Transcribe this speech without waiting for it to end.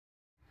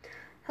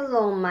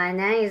Hello, my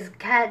name is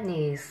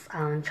Katniss.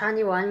 I'm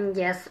 21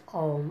 years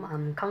old.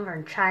 I'm come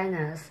from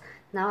China.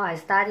 Now I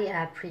study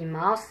at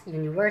Plymouth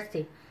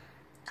University.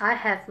 I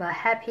have a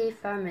happy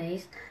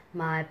family.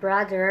 My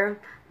brother,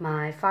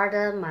 my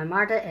father, my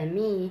mother, and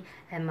me.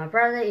 And my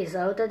brother is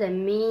older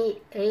than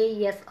me, 8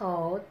 years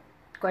old,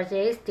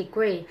 graduate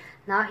degree.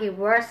 Now he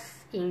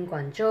works in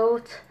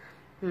Guangzhou.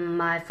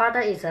 My father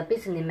is a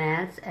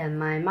businessman and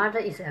my mother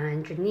is an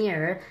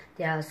engineer.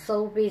 They are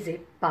so busy,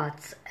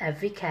 but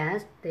at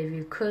weekends they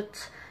will cook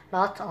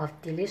lots of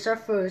delicious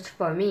foods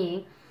for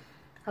me.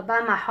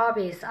 About my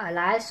hobbies, I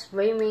like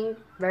swimming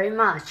very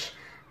much,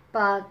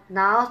 but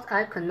now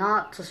I could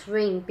not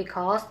swim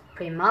because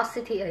Plymouth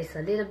City is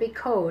a little bit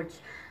cold.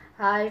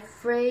 I'm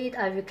afraid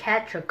I will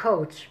catch a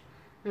cold.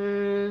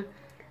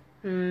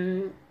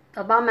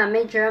 About my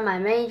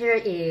major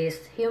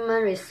is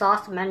human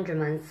resource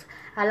management.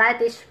 I like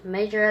this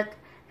major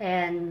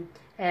and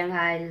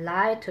I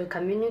like to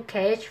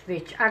communicate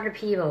with other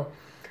people.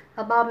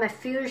 About my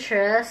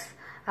futures,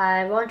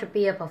 I want to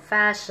be a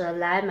professor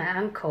like my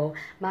uncle.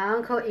 My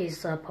uncle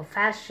is a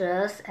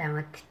professor and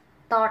a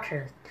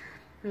doctor.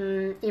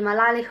 In my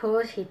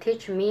livelihood, he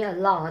teach me a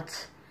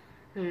lot.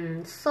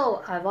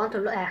 So I want to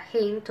look at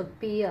him to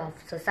be a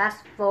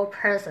successful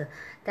person.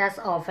 That's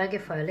all. Thank you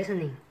for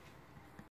listening.